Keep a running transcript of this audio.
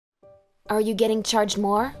Are you getting charged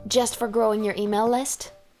more just for growing your email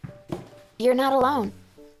list? You're not alone.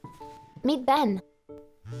 Meet Ben.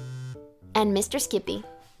 And Mr. Skippy.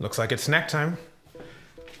 Looks like it's snack time.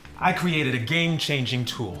 I created a game-changing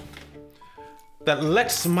tool that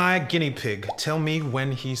lets my guinea pig tell me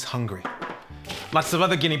when he's hungry. Lots of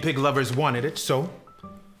other guinea pig lovers wanted it, so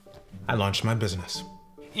I launched my business.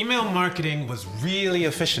 Email marketing was really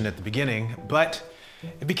efficient at the beginning, but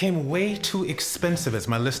it became way too expensive as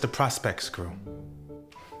my list of prospects grew.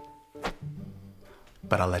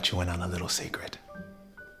 But I'll let you in on a little secret.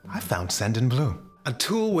 I found Sendinblue, a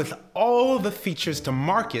tool with all the features to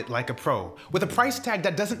market like a pro, with a price tag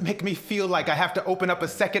that doesn't make me feel like I have to open up a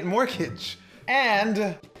second mortgage.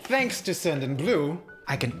 And thanks to Sendinblue,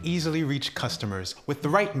 I can easily reach customers with the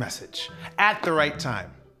right message at the right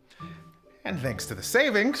time. And thanks to the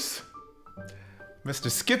savings,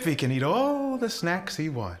 Mr. Skippy can eat all the snacks he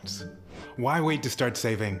wants. Why wait to start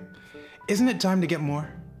saving? Isn't it time to get more?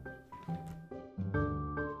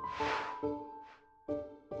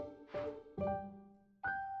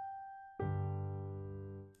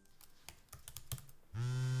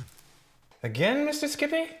 Again, Mr.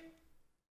 Skippy?